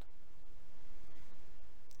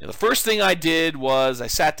 And the first thing I did was I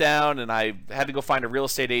sat down and I had to go find a real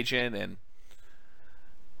estate agent, and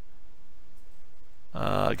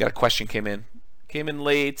I got a question came in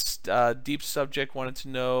late. Deep subject, wanted to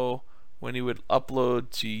know when he would upload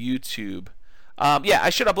to YouTube. Yeah, I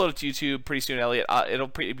should upload it to YouTube pretty soon, Elliot.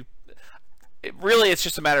 It's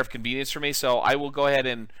just a matter of convenience for me, so I will go ahead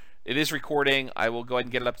and it is recording. I will go ahead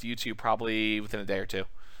and get it up to YouTube probably within a day or two.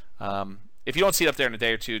 If you don't see it up there in a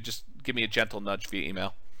day or two, just give me a gentle nudge via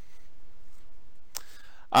email.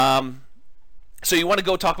 So you want to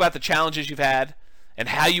go talk about the challenges you've had and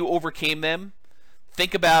how you overcame them.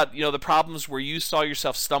 think about, the problems where you saw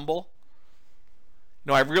yourself stumble.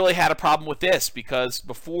 I really had a problem with this because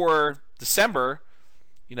before December,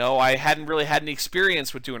 I hadn't really had any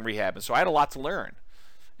experience with doing rehab, and so I had a lot to learn.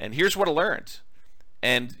 And here's what I learned.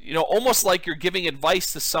 And, almost like you're giving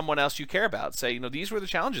advice to someone else you care about. Say, these were the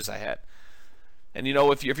challenges I had. And,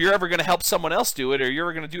 if you're ever going to help someone else do it or you're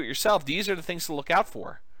ever going to do it yourself, these are the things to look out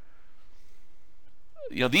for.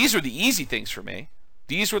 These are the easy things for me.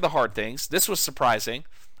 These were the hard things. This was surprising.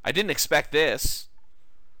 I didn't expect this.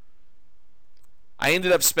 I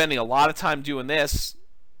ended up spending a lot of time doing this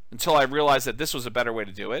until I realized that this was a better way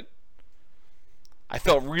to do it. I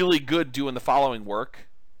felt really good doing the following work.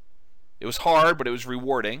 It was hard, but it was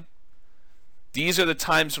rewarding. These are the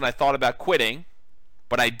times when I thought about quitting,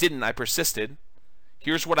 but I didn't. I persisted.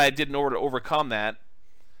 Here's what I did in order to overcome that.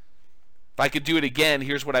 If I could do it again,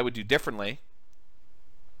 here's what I would do differently.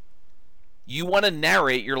 You want to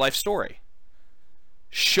narrate your life story.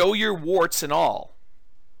 Show your warts and all.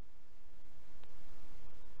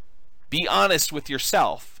 Be honest with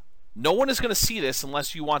yourself. No one is going to see this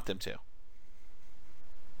unless you want them to.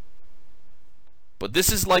 But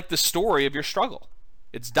this is like the story of your struggle.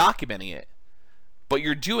 It's documenting it. But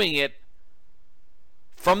you're doing it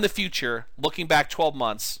from the future, looking back 12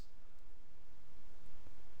 months,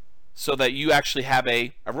 so that you actually have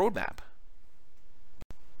a roadmap.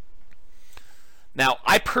 Now,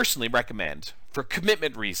 I personally recommend, for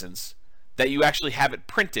commitment reasons, that you actually have it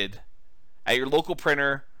printed at your local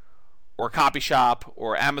printer or copy shop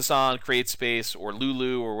or Amazon, CreateSpace, or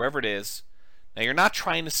Lulu, or wherever it is. Now, you're not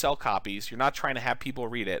trying to sell copies. You're not trying to have people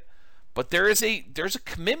read it. But there's a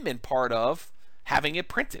commitment part of having it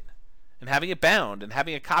printed and having it bound and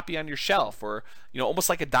having a copy on your shelf, or almost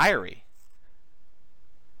like a diary.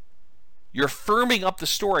 You're firming up the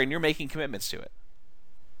story and you're making commitments to it.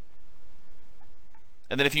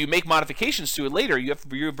 And then if you make modifications to it later, you have to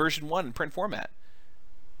review version 1 in print format.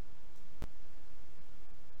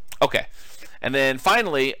 Okay. And then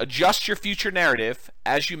finally, adjust your future narrative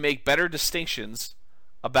as you make better distinctions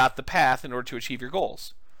about the path in order to achieve your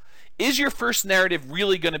goals. Is your first narrative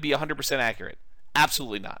really going to be 100% accurate?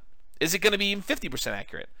 Absolutely not. Is it going to be even 50%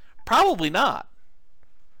 accurate? Probably not.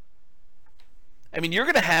 I mean, you're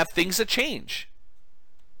going to have things that change.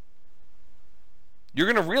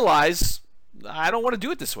 You're going to realize, I don't want to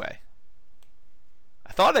do it this way.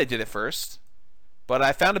 I thought I did it first, but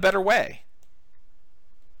I found a better way.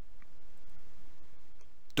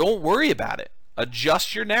 Don't worry about it.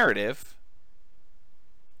 Adjust your narrative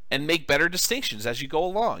and make better distinctions as you go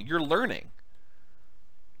along. You're learning.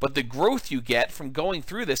 But the growth you get from going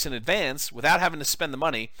through this in advance without having to spend the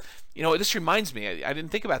money, this reminds me, I didn't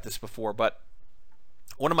think about this before, but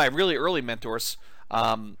one of my really early mentors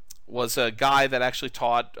was a guy that actually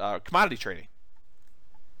taught commodity trading.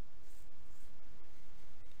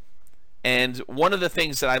 And one of the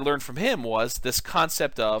things that I learned from him was this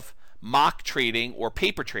concept of mock trading or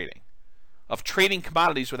paper trading, of trading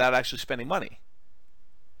commodities without actually spending money.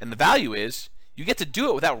 And the value is you get to do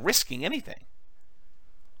it without risking anything.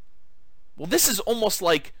 Well, this is almost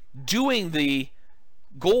like doing the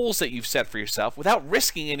goals that you've set for yourself without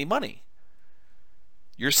risking any money.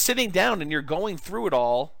 You're sitting down and you're going through it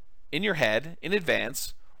all in your head in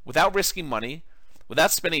advance without risking money, without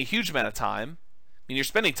spending a huge amount of time. I mean, you're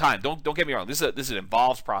spending time. Don't get me wrong. This is an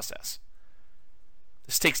involved process.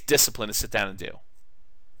 This takes discipline to sit down and do.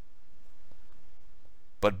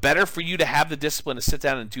 But better for you to have the discipline to sit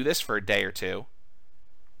down and do this for a day or two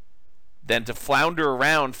than to flounder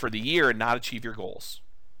around for the year and not achieve your goals.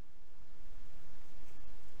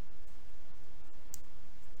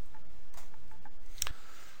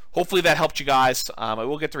 Hopefully that helped you guys. I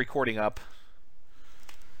will get the recording up.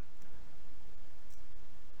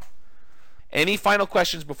 Any final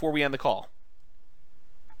questions before we end the call?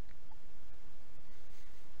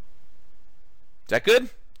 Is that good?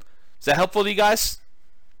 Is that helpful to you guys?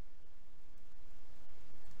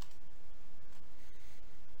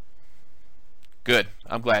 Good.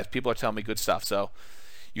 I'm glad. People are telling me good stuff. So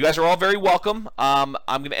you guys are all very welcome. I'm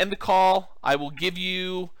going to end the call. I will give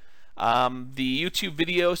you the YouTube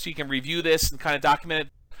video so you can review this and kind of document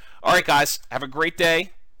it. All right, guys. Have a great day.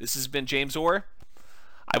 This has been James Orr.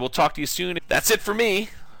 I will talk to you soon. That's it for me.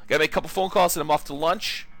 Got to make a couple phone calls and I'm off to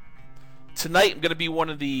lunch. Tonight I'm going to be one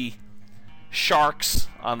of the sharks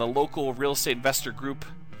on the local real estate investor group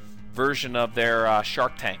version of their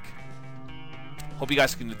Shark Tank. Hope you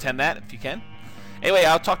guys can attend that if you can. Anyway,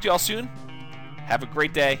 I'll talk to you all soon. Have a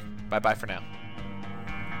great day. Bye-bye for now.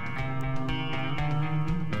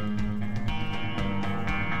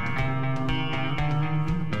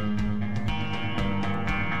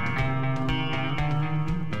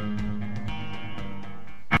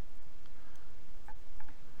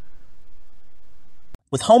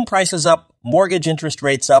 With home prices up, mortgage interest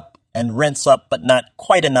rates up, and rents up, but not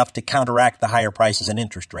quite enough to counteract the higher prices and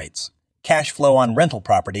interest rates, cash flow on rental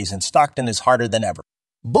properties in Stockton is harder than ever.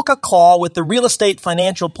 Book a call with the Real Estate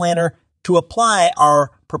Financial Planner to apply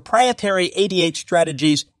our proprietary 88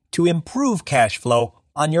 strategies to improve cash flow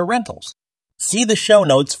on your rentals. See the show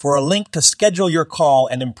notes for a link to schedule your call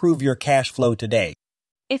and improve your cash flow today.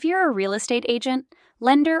 If you're a real estate agent,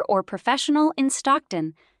 lender, or professional in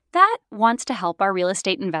Stockton that wants to help our real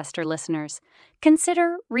estate investor listeners,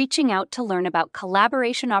 consider reaching out to learn about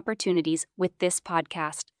collaboration opportunities with this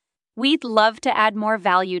podcast. We'd love to add more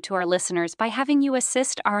value to our listeners by having you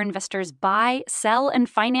assist our investors buy, sell, and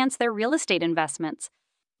finance their real estate investments.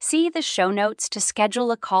 See the show notes to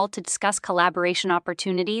schedule a call to discuss collaboration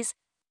opportunities